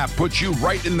Odyssey app puts you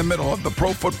right in the middle of the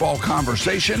pro football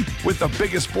conversation with the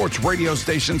biggest sports radio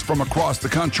stations from across the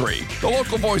country. The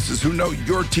local voices who know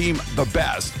your team the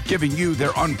best, giving you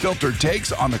their unfiltered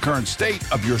takes on the current state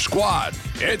of your squad.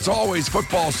 It's always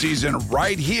football season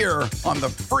right here on the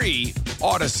free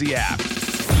Odyssey app.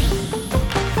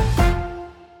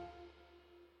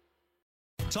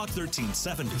 Talk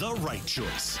 1370, the right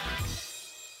choice.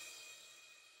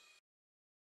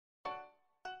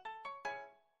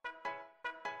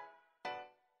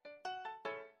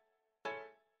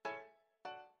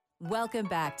 Welcome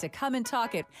back to Come and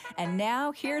Talk It. And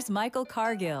now here's Michael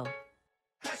Cargill.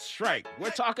 That's right.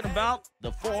 We're talking about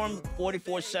the Form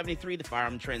 4473. The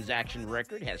firearm transaction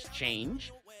record has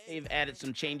changed. They've added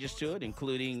some changes to it,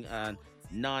 including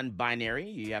non-binary.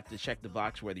 You have to check the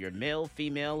box whether you're male,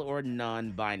 female, or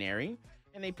non-binary.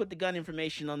 And they put the gun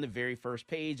information on the very first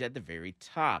page at the very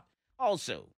top.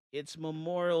 Also, it's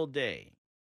Memorial Day.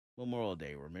 Memorial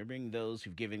Day, remembering those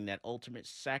who've given that ultimate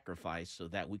sacrifice so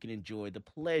that we can enjoy the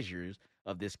pleasures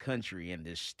of this country and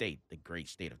this state, the great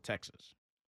state of Texas.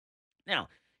 Now,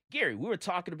 Gary, we were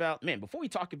talking about, before we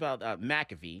talk about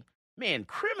McAfee,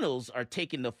 criminals are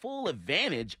taking the full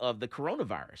advantage of the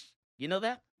coronavirus. You know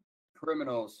that?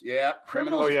 Criminals, yeah.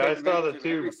 Oh, yeah, I saw the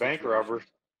 2 bank robbers.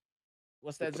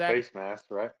 What's that, with Zach? face masks,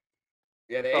 right?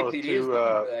 Yeah, the APD APD is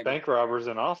 2 bank robbers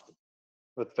in Austin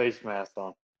with face masks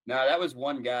on. No, that was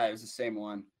one guy. It was the same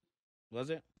one. Was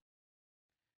it?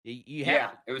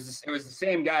 Yeah, it was the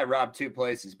same guy robbed 2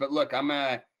 places. But look, I'm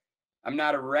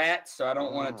not a rat, so I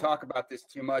don't want to talk about this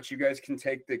too much. You guys can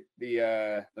take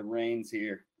the reins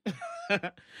here.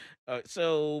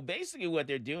 So basically what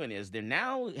they're doing is they're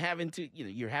now having to,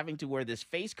 you're having to wear this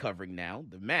face covering now,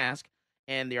 the mask,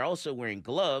 and they're also wearing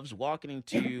gloves, walking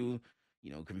into,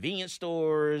 convenience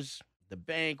stores, the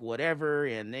bank, whatever,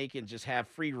 and they can just have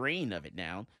free reign of it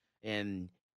now. And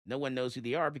no one knows who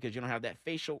they are because you don't have that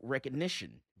facial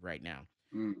recognition right now.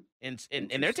 And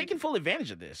they're taking full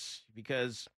advantage of this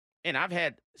because, and I've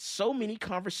had so many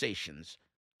conversations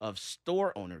of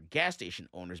store owner, gas station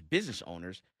owners, business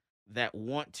owners that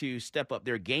want to step up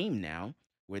their game now,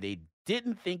 where they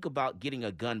didn't think about getting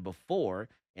a gun before,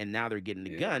 and now they're getting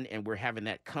the gun, and we're having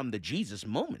that come to Jesus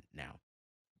moment now.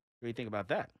 What do you think about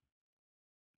that?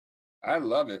 I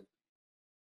love it.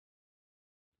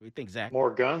 What do you think, Zach?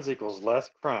 More guns equals less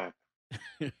crime.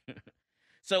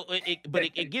 So,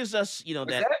 it gives us,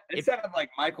 it sounded like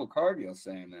Michael Cargill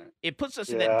saying that. It puts us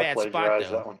in that bad spot, though.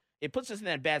 That one. It puts us in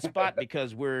that bad spot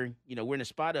because we're in a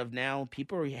spot of now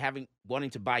people are wanting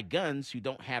to buy guns who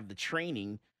don't have the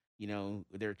training.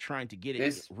 They're trying to get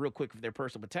it real quick for their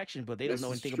personal protection, but they don't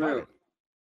know anything about it.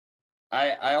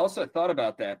 I also thought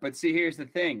about that, but see, here's the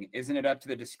thing: isn't it up to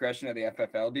the discretion of the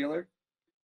FFL dealer?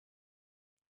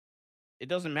 It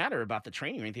doesn't matter about the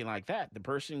training or anything like that. The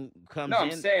person comes in.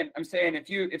 No, I'm saying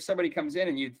if somebody comes in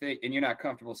and you're not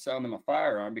comfortable selling them a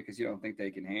firearm because you don't think they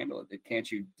can handle it,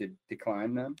 can't you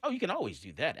decline them? Oh, you can always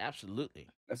do that. Absolutely.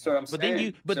 That's what I'm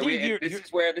saying.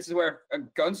 This is where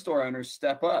gun store owners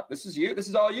step up. This is you. This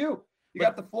is all you. You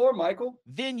got the floor, Michael.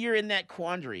 Then you're in that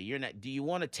quandary. Do you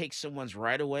want to take someone's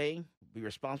right away? Be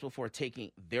responsible for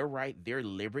taking their right, their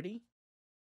liberty?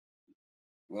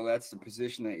 Well, that's the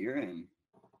position that you're in.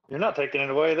 You're not taking it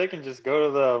away. They can just go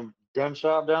to the gun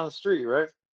shop down the street, right?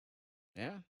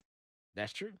 Yeah,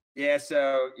 that's true. Yeah,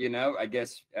 so I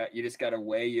guess you just got to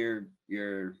weigh your.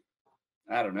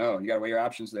 I don't know. You got to weigh your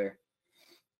options there.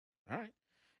 All right,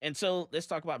 and so let's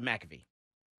talk about McAfee.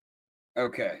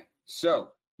 Okay, so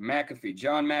McAfee,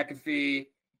 John McAfee,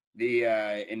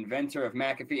 the inventor of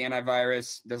McAfee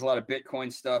antivirus, does a lot of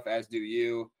Bitcoin stuff, as do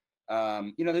you.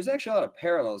 There's actually a lot of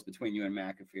parallels between you and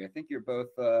McAfee. I think you're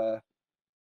both a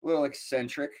little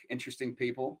eccentric, interesting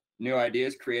people, new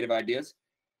ideas, creative ideas.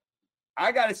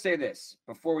 I got to say this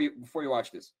before you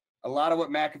watch this. A lot of what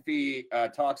McAfee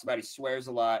talks about, he swears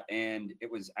a lot, and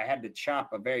I had to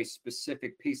chop a very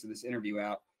specific piece of this interview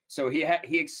out. So he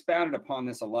expounded upon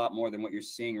this a lot more than what you're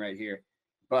seeing right here.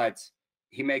 But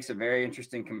he makes a very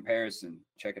interesting comparison.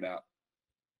 Check it out.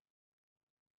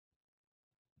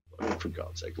 I mean, for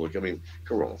God's sake, look,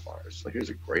 coronavirus.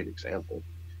 Here's a great example.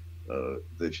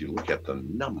 If you look at the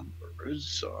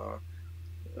numbers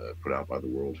put out by the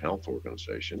World Health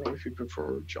Organization, or if you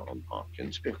prefer John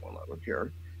Hopkins, pick one, I don't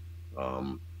care.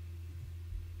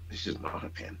 This is not a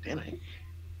pandemic.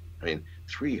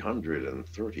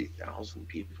 330,000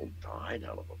 people died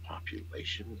out of a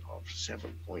population of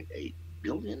 7.8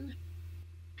 billion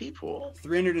people.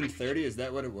 330, is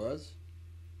that what it was?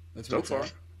 That's so what far.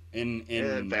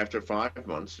 In after 5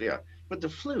 months, yeah. But the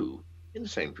flu, in the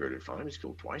same period of time, has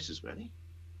killed twice as many.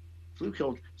 Flu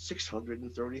killed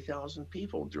 630,000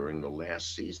 people during the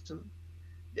last season.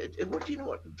 What do you know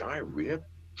what diarrhea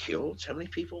kills? How many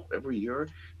people every year?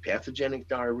 Pathogenic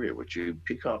diarrhea, which you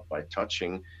pick up by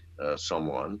touching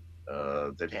someone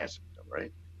that has it,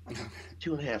 right?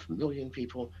 2.5 million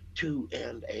people,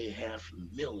 2.5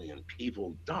 million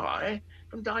people die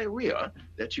from diarrhea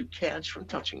that you catch from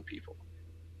touching people.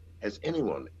 Has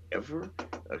anyone ever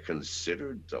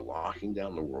considered locking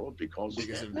down the world because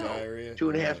of diarrhea?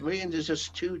 2.5 million is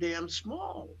just too damn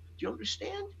small. Do you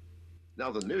understand?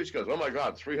 Now the news goes, oh my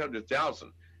God,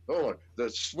 300,000. Oh, the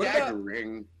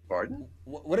staggering. Pardon?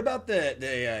 What about the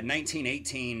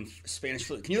 1918 Spanish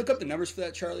flu? Can you look up the numbers for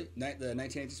that, Charlie? The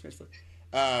 1918 Spanish flu.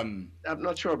 I'm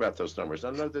not sure about those numbers. I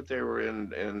know that they were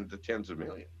in the tens of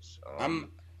millions.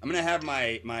 I'm gonna have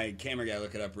my camera guy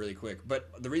look it up really quick.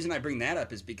 But the reason I bring that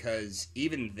up is because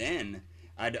even then,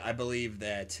 I believe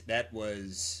that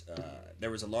was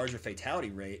there was a larger fatality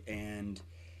rate, and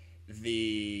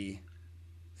the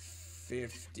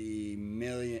 50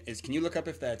 million is. Can you look up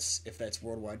if that's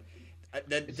worldwide?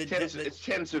 It's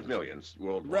tens of millions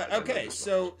worldwide. Right. Okay.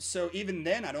 So even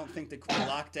then, I don't think the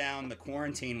lockdown, the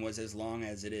quarantine was as long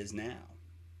as it is now.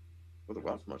 Well, there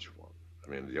wasn't much of one.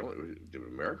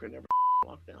 America never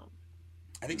locked down.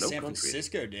 I think San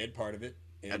Francisco did part of it.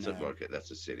 That's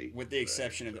a city. With the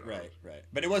exception of right.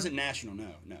 But it wasn't national.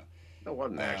 No. It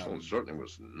wasn't national, and certainly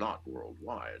was not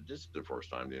worldwide. This is the first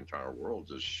time the entire world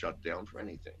is shut down for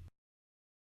anything.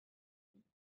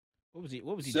 What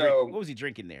was he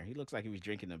drinking there? He looks like he was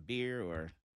drinking a beer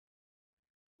or.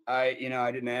 I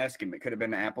didn't ask him. It could have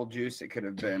been apple juice. It could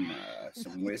have been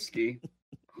some whiskey.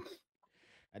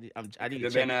 I'm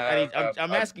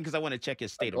asking because I want to check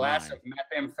his state of mind. A glass of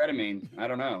methamphetamine. I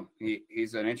don't know.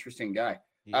 He's an interesting guy.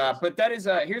 But that is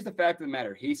here's the fact of the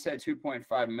matter. He said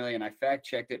 2.5 million. I fact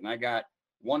checked it and I got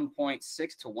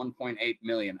 1.6 to 1.8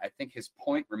 million. I think his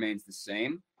point remains the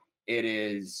same. It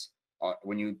is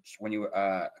when you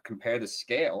compare the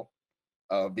scale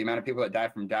of the amount of people that die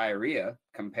from diarrhea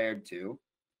compared to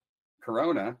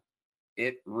corona,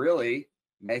 it really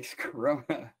makes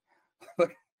corona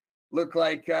look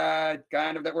like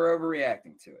kind of that we're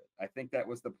overreacting to it. I think that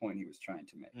was the point he was trying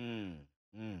to make.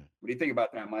 What do you think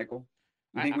about that, Michael?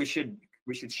 You think we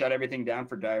should shut everything down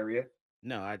for diarrhea?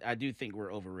 No, I do think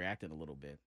we're overreacting a little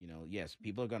bit. Yes,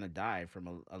 people are going to die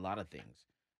from a lot of things.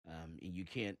 And you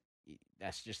can't,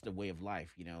 that's just the way of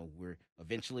life.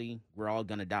 We're all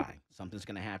going to die. Something's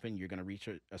going to happen. You're going to reach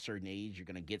a certain age. You're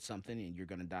going to get something and you're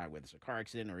going to die, whether it's a car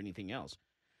accident or anything else.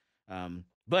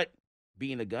 But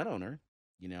being a gun owner,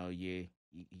 you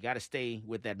got to stay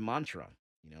with that mantra.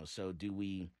 So do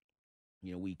we,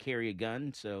 we carry a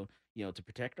gun, so, to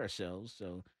protect ourselves.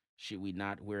 So should we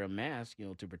not wear a mask,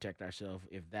 to protect ourselves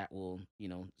if that will,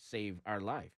 save our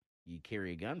life? You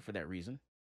carry a gun for that reason.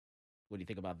 What do you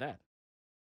think about that?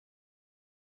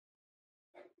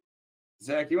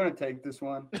 Zach, you want to take this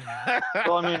one?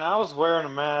 Well, I mean, I was wearing a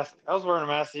mask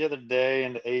the other day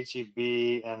into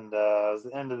HEB, and it was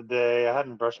the end of the day. I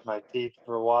hadn't brushed my teeth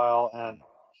for a while, and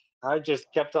I just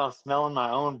kept on smelling my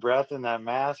own breath in that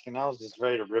mask, and I was just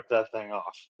ready to rip that thing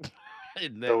off.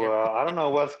 So I don't know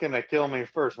what's going to kill me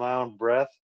first, my own breath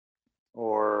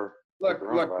or look,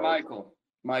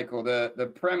 Michael,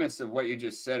 the premise of what you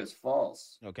just said is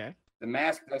false. Okay. The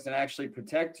mask doesn't actually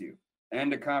protect you.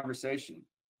 End of conversation.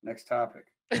 Next topic.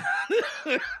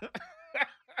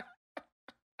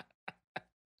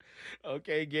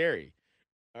 Okay, Gary.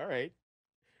 All right.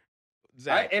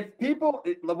 Zach.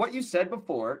 What you said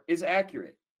before is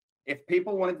accurate. If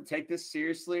people wanted to take this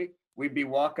seriously, we'd be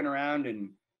walking around in,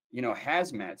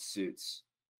 hazmat suits.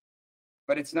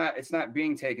 But it's not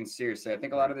being taken seriously. I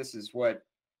think a lot of this is what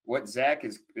Zach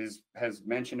has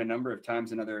mentioned a number of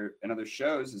times in other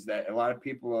shows, is that a lot of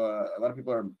people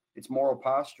are, it's moral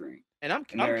posturing. And I'm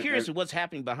curious of what's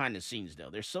happening behind the scenes,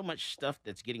 though. There's so much stuff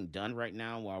that's getting done right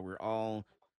now while we're all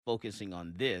focusing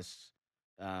on this.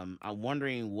 I'm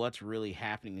wondering what's really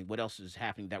happening. What else is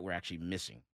happening that we're actually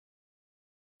missing?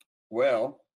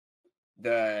 Well,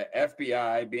 the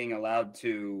FBI being allowed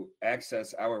to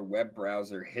access our web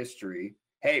browser history.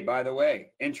 Hey, by the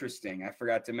way, interesting. I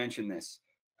forgot to mention this.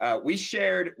 We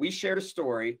shared a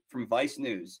story from Vice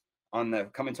News on the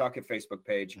Come and Talk It Facebook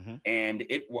page, and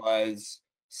it was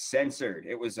censored.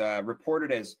 It was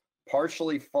reported as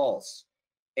partially false.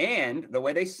 And the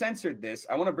way they censored this,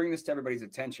 I want to bring this to everybody's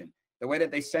attention. The way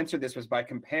that they censored this was by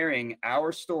comparing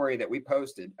our story that we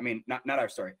posted. I mean, not our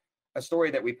story, a story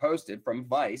that we posted from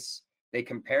Vice. They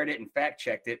compared it and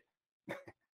fact-checked it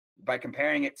by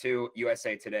comparing it to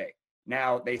USA Today.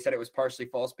 Now, they said it was partially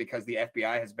false because the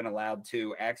FBI has been allowed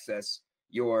to access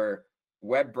your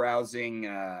web browsing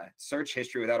search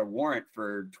history without a warrant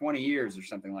for 20 years or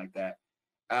something like that.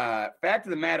 Fact of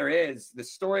the matter is, the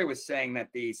story was saying that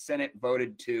the Senate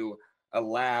voted to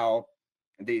allow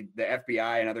the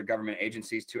FBI and other government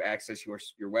agencies to access your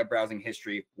web browsing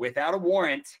history without a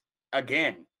warrant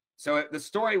again. So the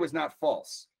story was not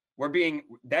false.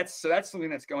 That's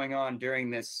something that's going on during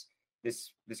this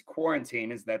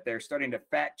quarantine, is that they're starting to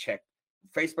fact check.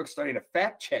 Facebook's starting to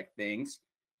fact check things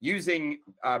using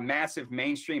massive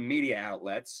mainstream media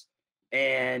outlets,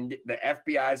 and the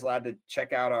FBI is allowed to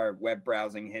check out our web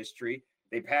browsing history.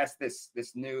 They passed the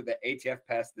ATF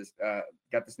passed this,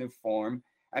 got this new form.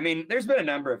 I mean, there's been a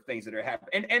number of things that are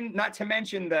happening, and not to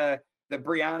mention the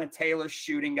Breonna Taylor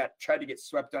shooting tried to get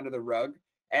swept under the rug,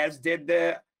 as did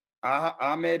the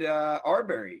Ahmaud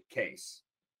Arbery case.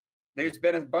 There's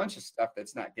been a bunch of stuff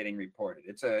that's not getting reported.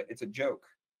 It's a joke.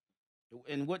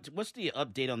 And what's the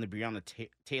update on the Breonna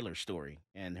Taylor story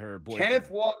and her boyfriend?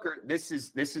 Kenneth Walker. This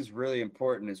is really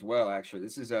important as well. Actually,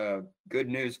 this is good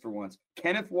news for once.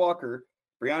 Kenneth Walker,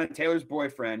 Breonna Taylor's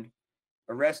boyfriend,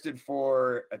 arrested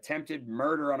for attempted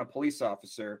murder on a police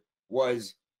officer.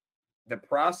 Was the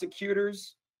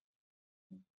prosecutors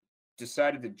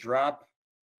decided to drop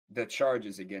the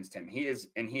charges against him. He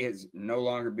is no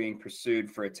longer being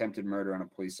pursued for attempted murder on a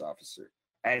police officer,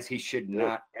 as he should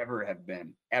not ever have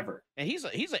been, ever. And he's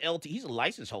a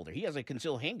license holder. He has a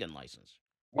concealed handgun license.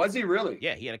 Was he really?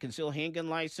 Yeah, he had a concealed handgun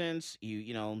license.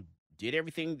 You did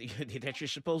everything that you're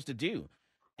supposed to do.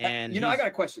 And I got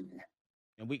a question.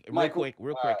 And Michael,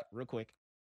 real quick.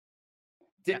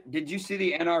 Did you see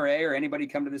the NRA or anybody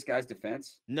come to this guy's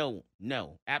defense? No,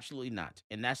 absolutely not.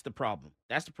 And that's the problem.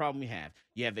 That's the problem we have.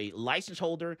 You have a license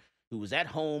holder who was at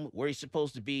home where he's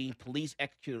supposed to be. Police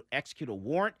execute a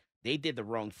warrant. They did the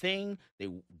wrong thing. They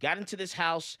got into this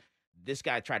house. This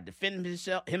guy tried to defend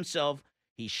himself.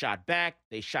 He shot back.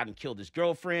 They shot and killed his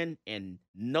girlfriend, and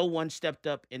no one stepped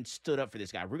up and stood up for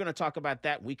this guy. We're going to talk about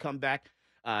that when we come back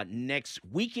next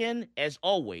weekend. As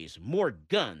always, more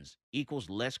guns equals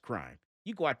less crime.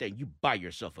 You go out there and you buy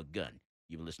yourself a gun.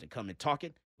 You've been listening to Come and Talk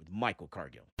It with Michael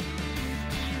Cargill.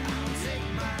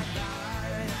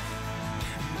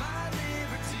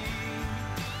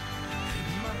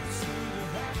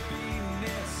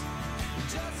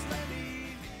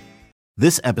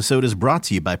 This episode is brought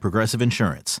to you by Progressive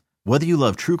Insurance. Whether you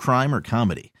love true crime or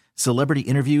comedy, celebrity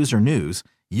interviews or news,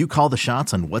 you call the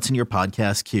shots on what's in your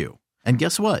podcast queue. And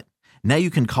guess what? Now you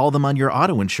can call them on your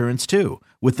auto insurance too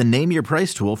with the Name Your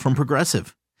Price tool from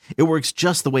Progressive. It works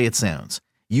just the way it sounds.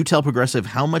 You tell Progressive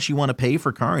how much you want to pay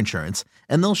for car insurance,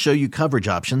 and they'll show you coverage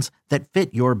options that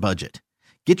fit your budget.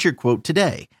 Get your quote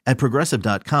today at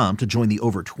Progressive.com to join the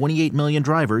over 28 million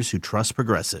drivers who trust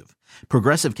Progressive.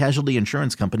 Progressive Casualty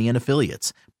Insurance Company and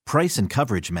Affiliates. Price and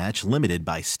coverage match limited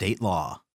by state law.